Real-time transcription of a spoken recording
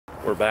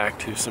We're back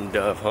to some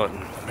dove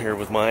hunting. I'm here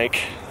with Mike.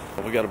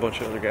 We got a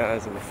bunch of other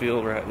guys in the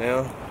field right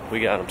now.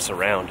 We got them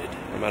surrounded.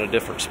 I'm at a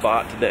different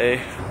spot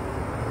today.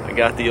 I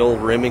got the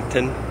old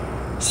Remington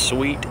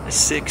Sweet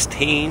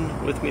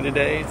 16 with me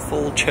today,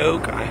 full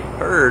choke. I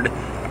heard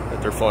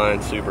that they're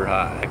flying super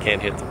high. I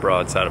can't hit the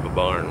broadside of a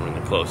barn when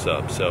they're close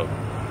up, so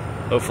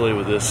hopefully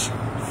with this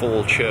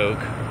full choke,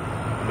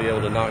 I'll be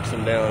able to knock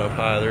some down up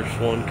high. There's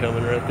one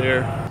coming right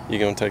there. You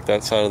gonna take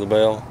that side of the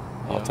bale?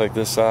 I'll take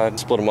this side,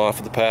 split them off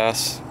at the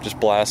pass, just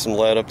blast some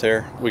lead up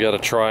there. We got a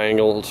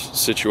triangled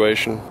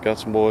situation. Got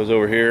some boys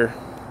over here,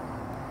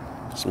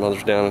 some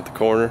others down at the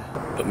corner.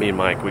 But me and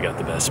Mike, we got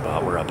the best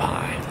spot. We're up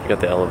high. We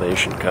got the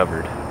elevation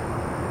covered.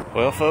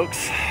 Well,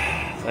 folks,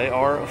 they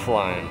are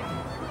flying.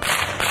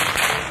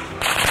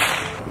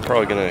 I'm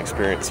probably gonna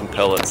experience some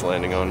pellets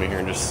landing on me here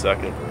in just a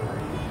second.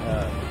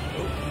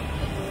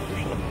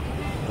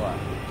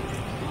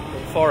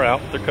 Far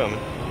out, they're coming.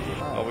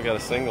 Oh, we got a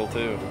single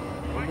too.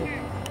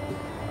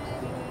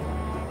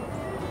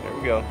 There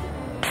we go.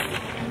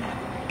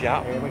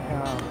 Got one. Here we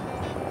come.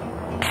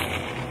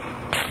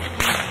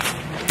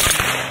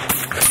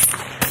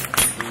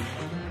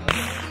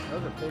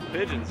 Those are big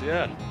pigeons,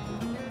 yeah.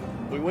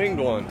 We winged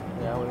one.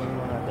 Yeah, we winged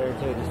one right there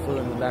too. Just flew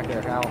in the back of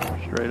their house.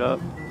 Straight up.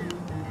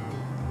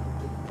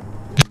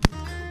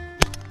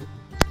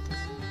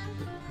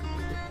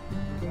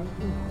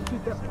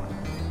 Shoot that one.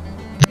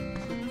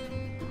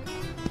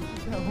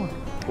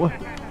 What?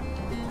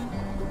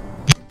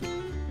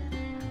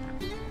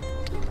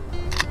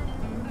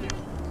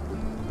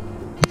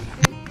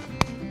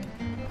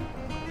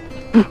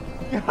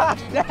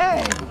 Gosh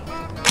dang!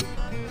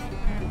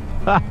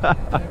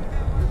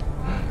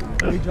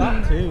 We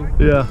dropped two.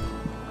 Yeah.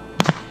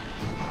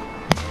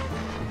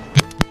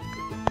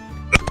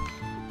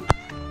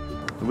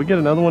 Did we get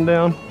another one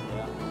down?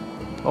 Yeah.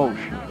 Oh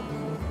shit.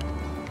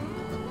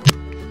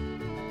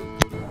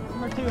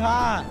 We're too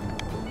high.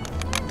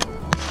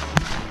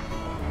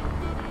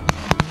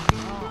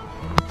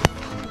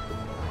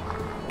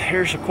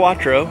 Here's a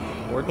quattro.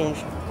 We're going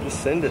to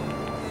just send it.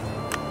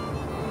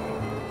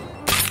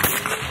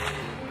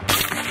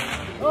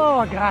 Oh,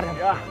 I got him.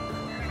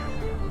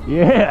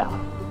 Yeah.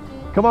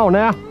 Come on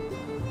now.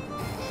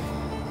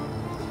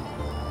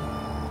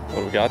 What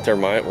do we got there,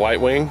 Mike?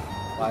 White wing?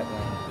 White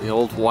wing. The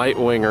old white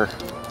winger.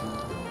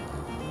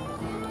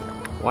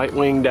 White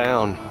wing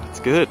down.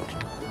 It's good.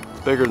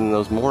 It's bigger than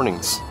those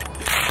mornings.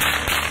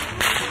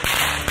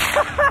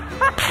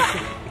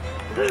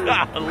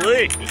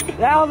 Golly.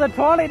 That was a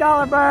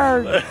 $20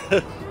 bird.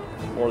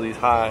 More of these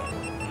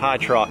high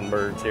trotting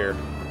birds here.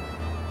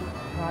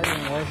 Not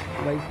even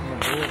wasting the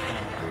bullet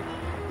time.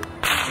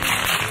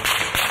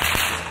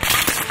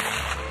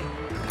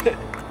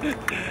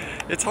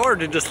 It's hard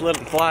to just let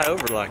them fly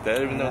over like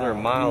that, even though they're a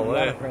mile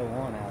away.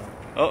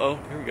 Uh-oh,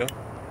 here we go.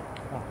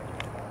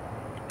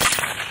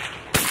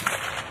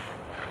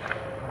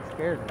 I'm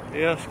scared.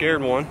 Yeah,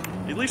 scared one.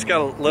 You at least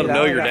gotta let them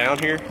know you're down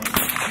here.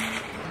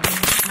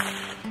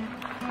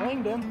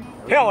 Winged him.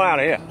 Hell out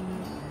of here.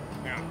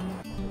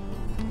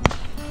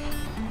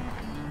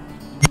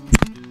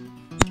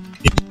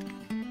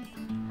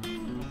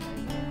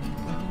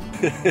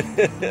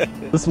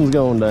 This one's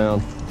going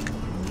down.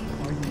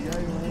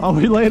 Oh,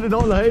 he landed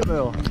on the hay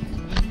bale.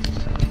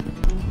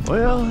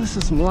 Well, this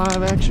is some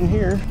live action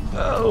here.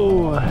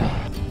 Oh.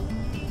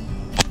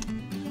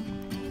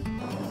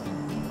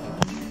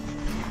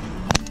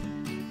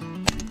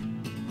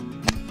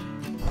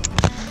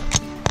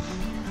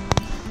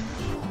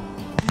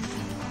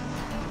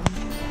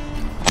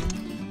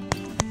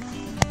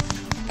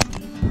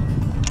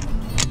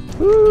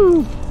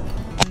 Woo!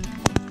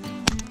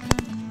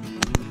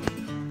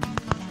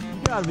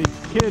 You gotta be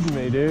kidding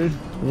me, dude.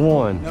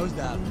 One. Nose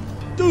dive.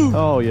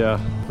 Oh yeah.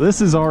 This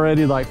is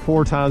already like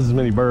 4 times as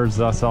many birds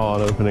as I saw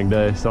on opening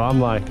day. So I'm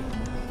like,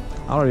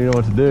 I don't even know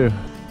what to do.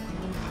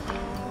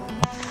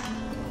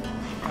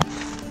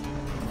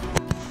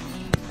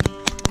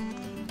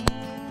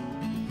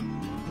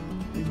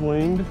 He's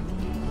winged.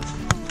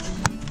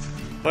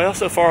 Well,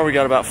 so far we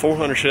got about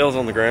 400 shells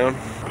on the ground,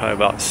 probably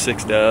about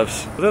 6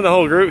 doves. Within the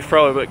whole group's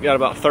probably got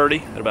about 30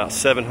 and about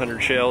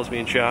 700 shells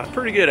being shot.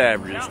 Pretty good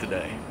averages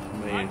today.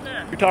 I mean,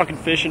 you're talking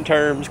fishing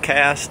terms,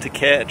 cast to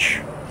catch,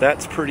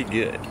 that's pretty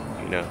good.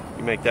 You know,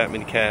 you make that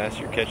many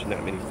casts, you're catching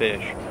that many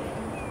fish.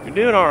 You're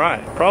doing all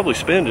right. Probably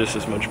spend just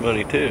as much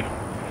money too,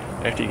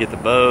 after you get the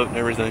boat and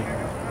everything,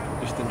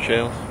 just in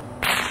shells.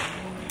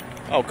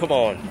 Oh, come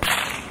on.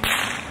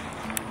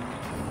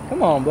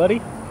 Come on,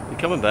 buddy. You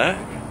coming back?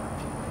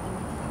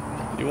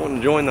 You want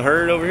to join the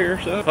herd over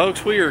here? So,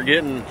 folks, we are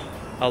getting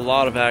a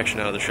lot of action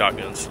out of the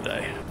shotguns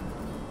today.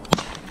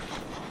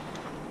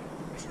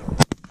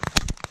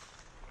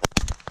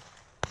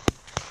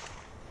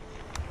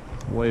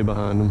 Way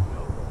behind them.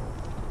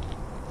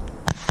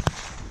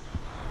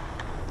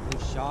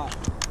 We've shot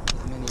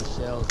as many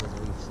shells as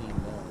we've seen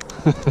though.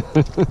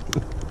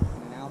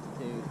 In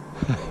altitude.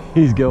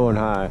 He's going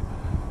high.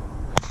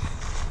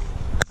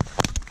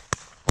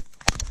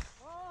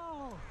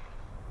 Oh!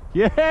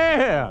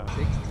 Yeah!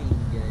 16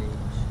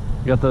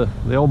 gauge. Got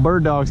the old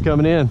bird dogs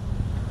coming in.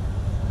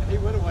 He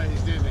went a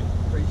ways, didn't he?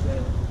 Appreciate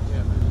it.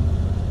 Yeah,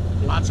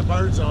 man. Lots of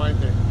birds on, ain't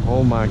there?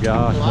 Oh my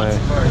gosh, Lots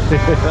man. of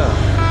birds.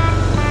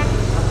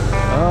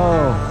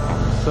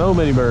 Oh, so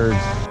many birds.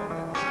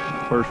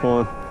 First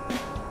one.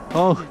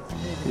 Oh.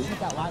 Did you shoot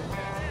that light?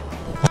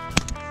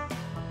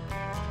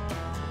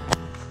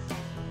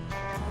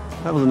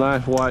 That was a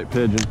nice white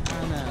pigeon.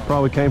 I know.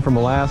 Probably came from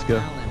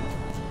Alaska.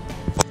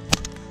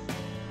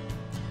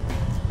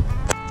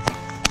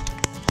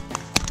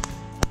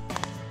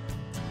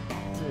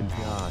 Good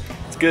gosh.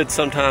 It's good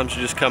sometimes to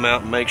just come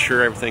out and make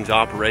sure everything's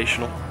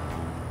operational.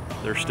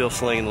 They're still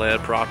slinging lead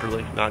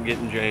properly, not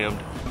getting jammed.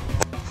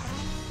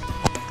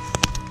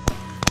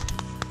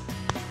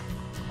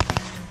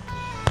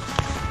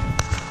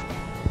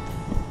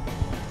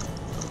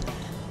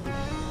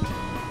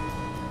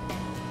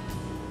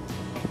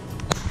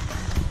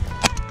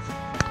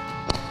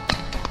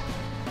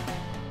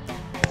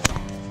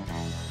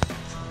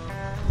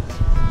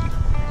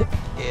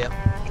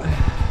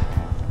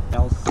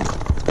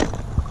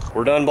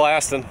 We're done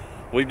blasting.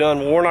 We've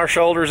done worn our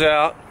shoulders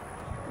out.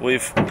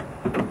 We've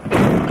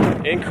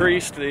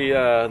increased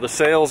the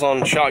sales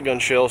on shotgun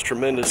shells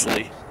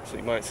tremendously. So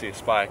you might see a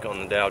spike on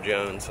the Dow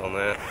Jones on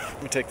that.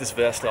 Let me take this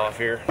vest off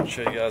here and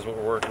show you guys what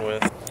we're working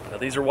with. Now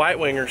these are white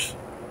wingers,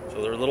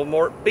 so they're a little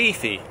more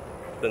beefy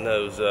than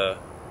those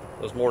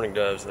mourning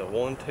doves. Though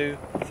 1, 2,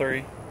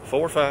 3,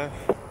 4, 5,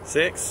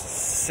 6,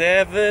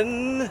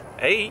 7,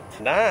 8,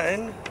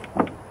 9.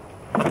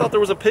 I thought there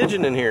was a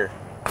pigeon in here.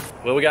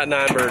 Well, we got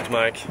 9 birds,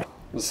 Mike.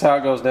 This is how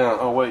it goes down.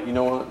 Oh wait, you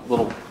know what?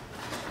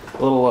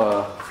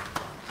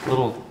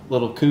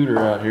 Little cooter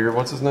out here.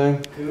 What's his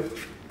name? Coop.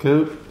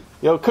 Coop.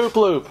 Yo, Coop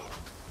Loop.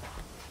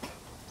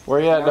 Where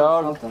you at,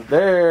 dog? Something.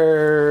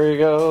 There he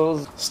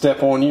goes.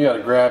 Step 1, you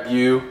gotta grab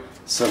you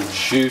some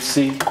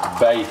juicy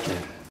bacon.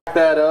 Back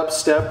that up.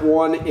 Step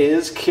 1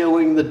 is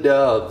killing the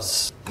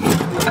doves.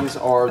 These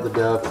are the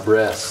dove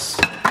breasts.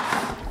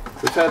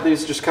 We've had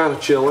these just kind of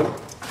chilling.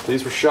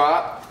 These were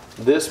shot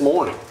this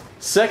morning.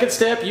 Second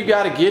step, you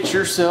gotta get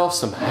yourself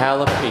some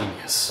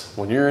jalapenos.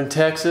 When you're in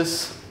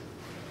Texas,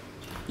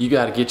 you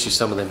gotta get you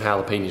some of them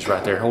jalapenos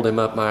right there. Hold them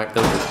up, Mike.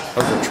 Those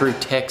are true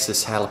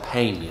Texas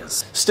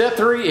jalapenos. Step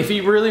 3, if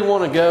you really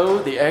wanna go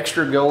the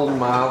extra golden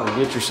mile and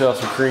get yourself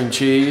some cream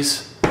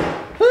cheese,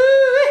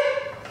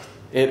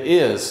 it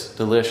is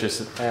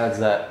delicious. It adds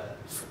that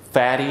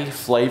fatty,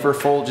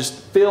 flavorful, just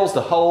fills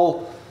the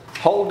whole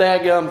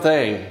daggum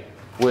thing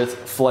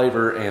with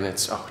flavor, and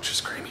it's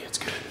just creamy, it's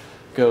good.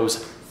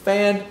 Goes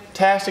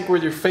fantastic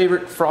with your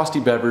favorite frosty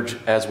beverage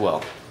as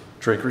well.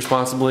 Drink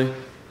responsibly,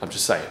 I'm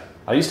just saying.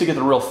 I used to get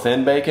the real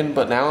thin bacon,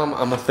 but now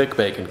I'm a thick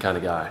bacon kind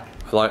of guy.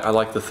 I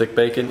like the thick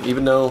bacon,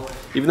 even though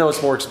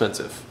it's more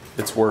expensive.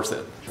 It's worth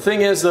it. The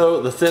thing is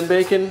though, the thin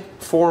bacon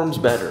forms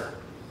better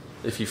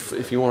if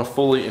you want to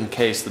fully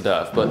encase the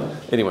dove. But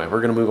anyway, we're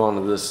gonna move on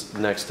to this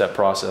next step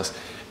process.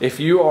 If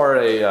you are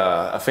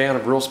a fan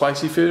of real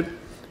spicy food,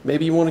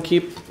 maybe you want to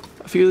keep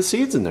a few of the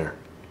seeds in there.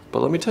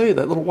 But let me tell you,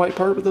 that little white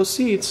part with those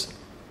seeds,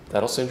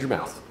 that'll send your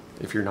mouth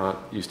if you're not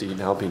used to eating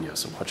jalapenos,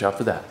 so watch out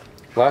for that.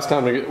 Last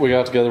time we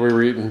got together, we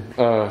were eating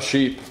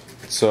sheep,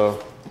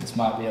 so This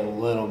might be a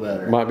little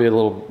better. might be a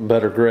little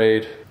better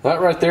grade.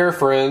 That right there,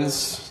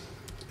 friends,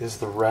 is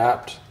the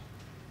wrapped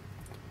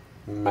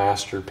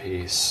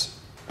masterpiece.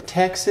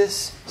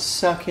 Texas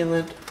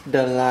succulent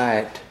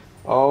delight.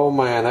 Oh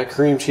man, that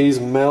cream cheese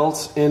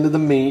melts into the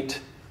meat.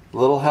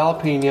 Little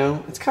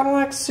jalapeno. It's kind of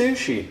like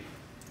sushi,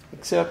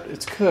 except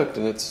it's cooked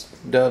and it's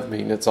dove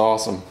meat and it's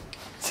awesome.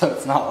 So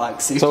it's not like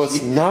sushi. So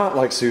it's not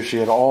like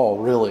sushi at all,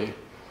 really.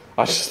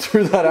 I just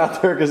threw that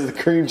out there because of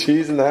the cream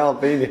cheese and the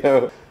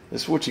jalapeno.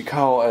 This is what you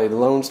call a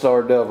Lone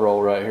Star dove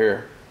roll right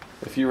here.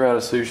 If you were at a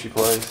sushi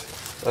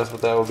place, that's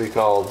what that would be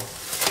called.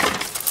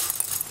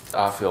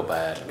 I feel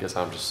bad because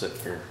I'm just sitting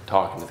here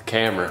talking to the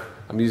camera.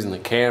 I'm using the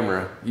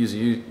camera,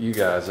 using you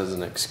guys as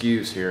an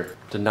excuse here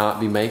to not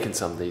be making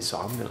some of these. So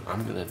I'm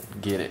gonna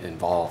get it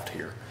involved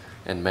here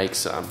and make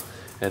some.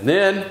 And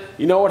then,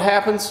 you know what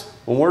happens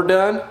when we're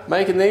done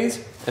making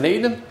these and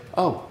eating them?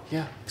 Oh,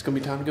 yeah, it's gonna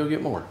be time to go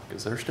get more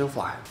because they're still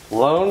flying.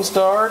 Lone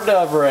Star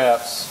dove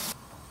wraps.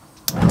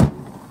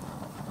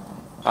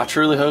 I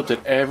truly hope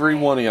that every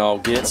one of y'all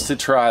gets to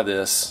try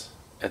this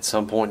at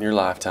some point in your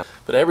lifetime.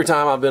 But every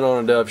time I've been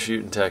on a dove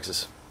shoot in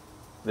Texas,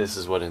 this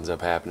is what ends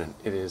up happening.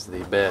 It is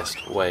the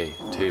best way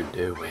to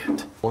do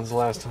it. When's the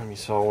last time you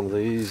saw one of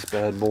these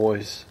bad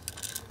boys?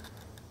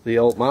 The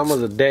old, mine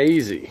was a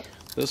Daisy.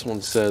 This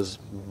one says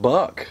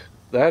Buck.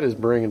 That is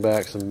bringing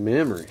back some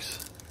memories.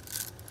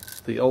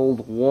 The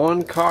old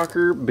one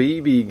cocker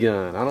BB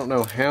gun. I don't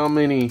know how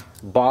many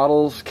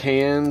bottles,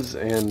 cans,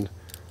 and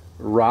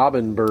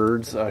robin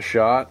birds I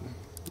shot.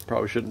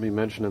 Probably shouldn't be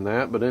mentioning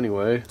that, but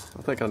anyway,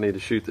 I think I need to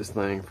shoot this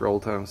thing for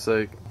old time's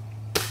sake.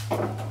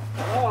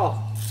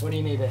 Oh, what do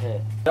you need to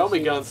hit? Tell me,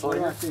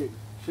 gunslinger.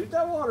 Shoot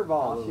that water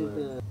ball. I'll shoot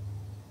the...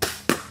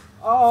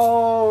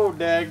 Oh,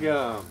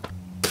 daggum.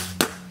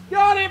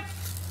 Got him!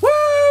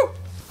 Woo!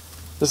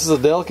 This is a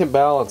delicate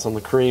balance on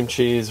the cream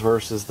cheese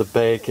versus the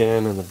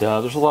bacon and the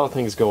dove. There's a lot of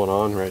things going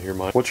on right here,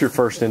 Mike. What's your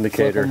first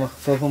indicator?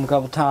 Flip them a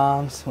couple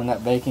times when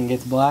that bacon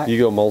gets black. You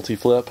go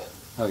multi-flip.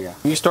 Oh yeah.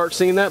 You start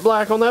seeing that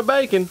black on that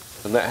bacon,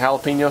 and that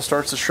jalapeno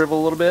starts to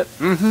shrivel a little bit.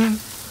 Mm-hmm. I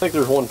think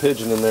there's one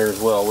pigeon in there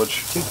as well,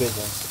 which... 2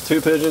 pigeons.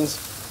 2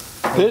 pigeons?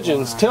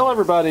 Pigeons, tell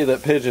everybody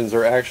that pigeons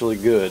are actually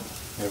good.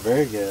 They're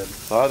very good.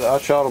 I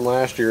shot them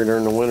last year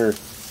during the winter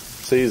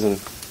season,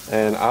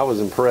 and I was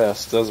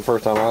impressed. That was the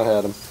first time I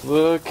had them.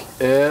 Look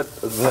at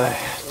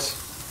that.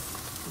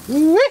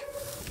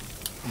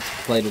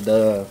 Plate of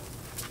dove.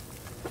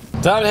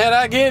 Time to head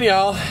out again,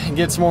 y'all, and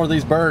get some more of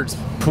these birds.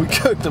 We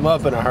cooked them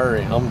up in a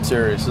hurry. I'm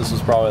serious. This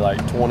was probably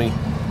like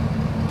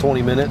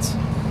 20 minutes.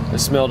 They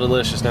smell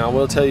delicious. Now, I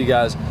will tell you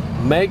guys,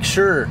 make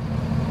sure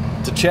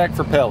to check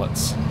for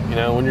pellets. You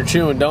know, when you're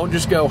chewing, don't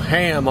just go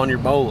ham on your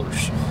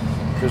bowlers.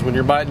 Because when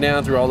you're biting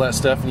down through all that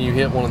stuff and you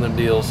hit one of them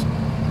deals,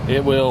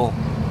 it will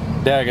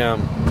daggum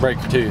break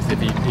your tooth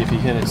if you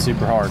hit it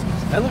super hard.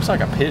 That looks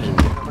like a pigeon.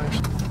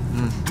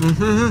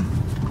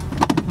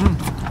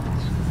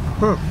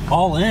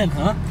 All in,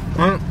 huh?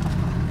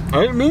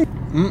 I didn't mean.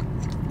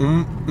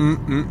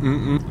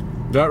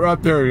 That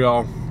right there,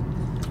 y'all,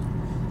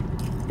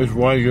 is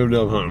why you go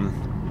dove hunting.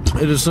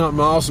 It is something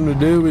awesome to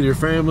do with your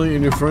family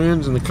and your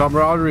friends, and the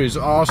camaraderie is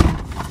awesome.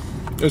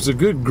 It's a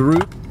good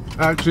group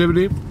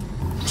activity.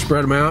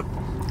 Spread them out,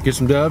 get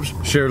some doves,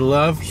 share the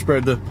love,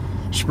 spread the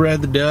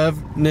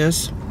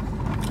dove-ness,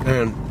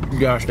 and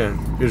gosh dang,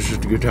 it's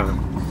just a good time.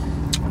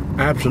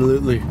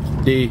 Absolutely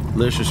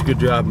delicious. Good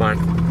job, Mike.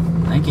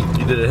 Thank you.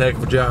 You did a heck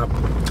of a job.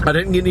 I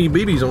didn't get any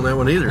BBs on that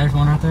one either. There's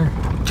one out there.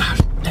 Gosh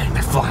dang,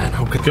 they're flying.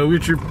 Okay, go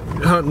get your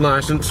hunting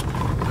license.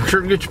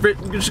 Sure,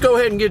 just go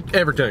ahead and get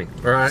everything.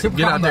 All right, Super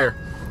get combo. out there.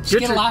 Just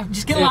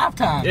get a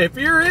lifetime. If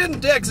you're in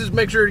Texas,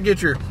 make sure to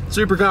get your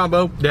super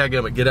combo.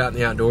 Dadgummit, get out in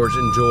the outdoors,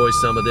 enjoy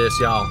some of this,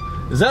 y'all.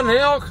 Is that an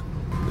elk?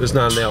 It's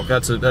not an elk.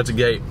 That's a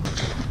gate.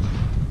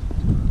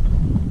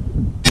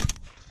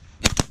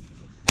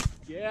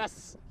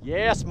 Yes,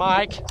 yes,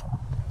 Mike.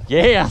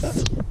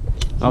 Yes.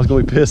 I was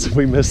gonna be pissed if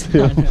we missed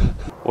him.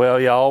 Well,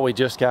 y'all, we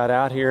just got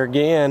out here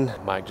again.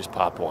 Mike just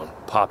popped one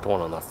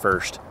on the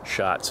first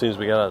shot as soon as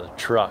we got out of the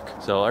truck.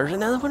 So there's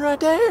another one right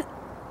there.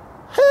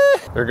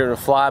 They're gonna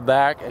fly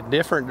back a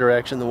different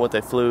direction than what they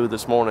flew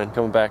this morning,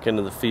 coming back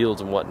into the fields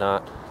and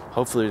whatnot.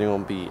 Hopefully they're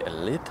gonna be a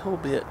little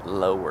bit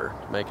lower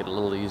to make it a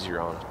little easier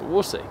on us, but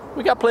we'll see.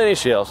 We got plenty of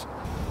shells.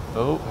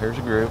 Oh, here's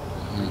a group.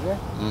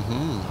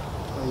 Mm-hmm.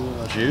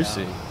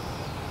 Juicy.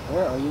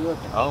 Where are you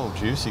looking? Oh,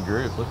 juicy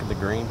group. Look at the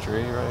green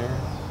tree right here.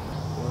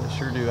 Well, they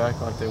sure do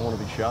act like they want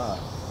to be shot.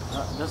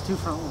 Those 2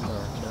 front ones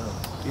are dope.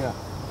 Yeah.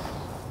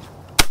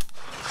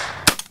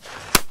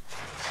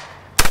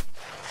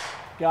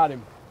 Got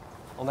him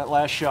on that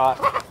last shot.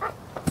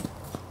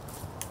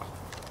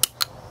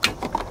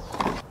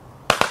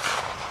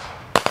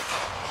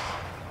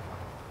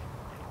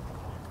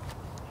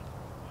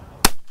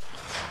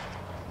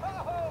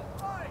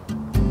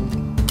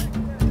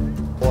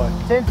 Boy.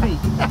 10 feet.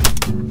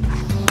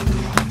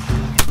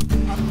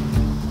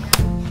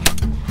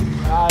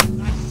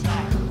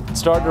 It's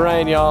starting to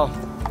rain, y'all.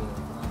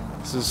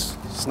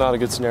 It's not a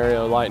good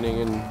scenario, lightning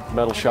and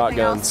metal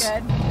shotguns.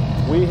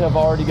 We have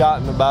already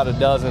gotten about a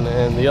dozen,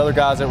 and the other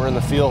guys that were in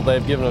the field,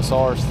 they've given us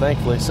ours,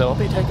 thankfully. So I'll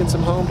be taking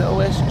some home to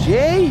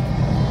OSJ.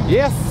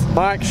 Yes.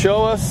 Mike,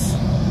 show us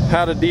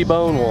how to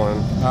debone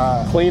one.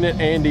 All right. Clean it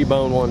and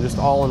debone one, just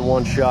all in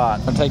one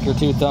shot. And take your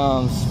 2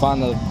 thumbs,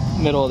 find the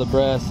middle of the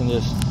breast, and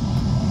just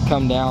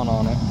come down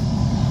on it.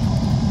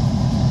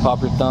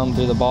 Pop your thumb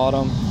through the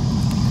bottom,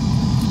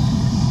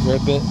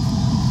 rip it,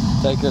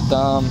 take your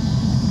thumb,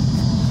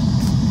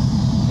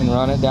 and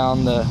run it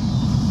down the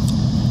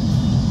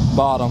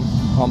bottom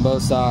on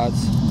both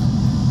sides.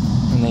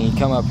 And then you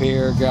come up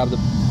here, grab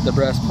the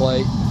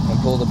breastplate, and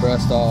pull the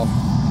breast off.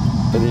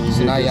 And then you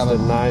So now you have a a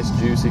nice,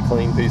 juicy,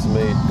 clean piece of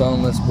meat.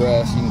 boneless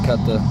breast. You can cut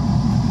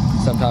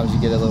sometimes you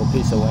get a little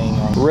piece of wing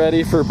on it.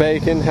 Ready for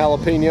bacon,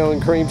 jalapeno,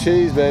 and cream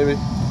cheese, baby.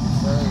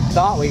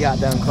 Thought we got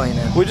done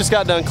cleaning. We just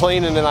got done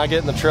cleaning, and I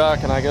get in the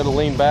truck and I go to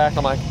lean back.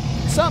 I'm like,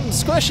 something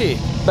squishy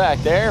back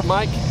there.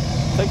 Mike,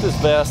 take this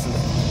vest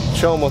and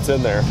show them what's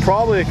in there.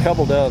 Probably a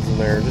couple doves in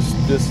there.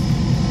 Just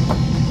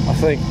I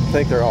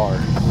think there are.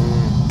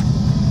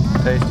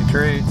 Tasty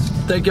treats.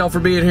 Thank y'all for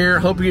being here.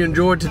 Hope you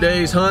enjoyed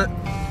today's hunt.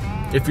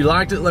 If you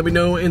liked it, let me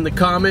know in the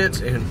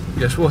comments. And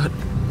guess what?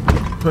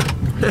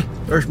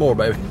 There's more,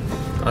 baby.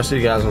 I'll see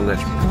you guys on the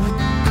next one.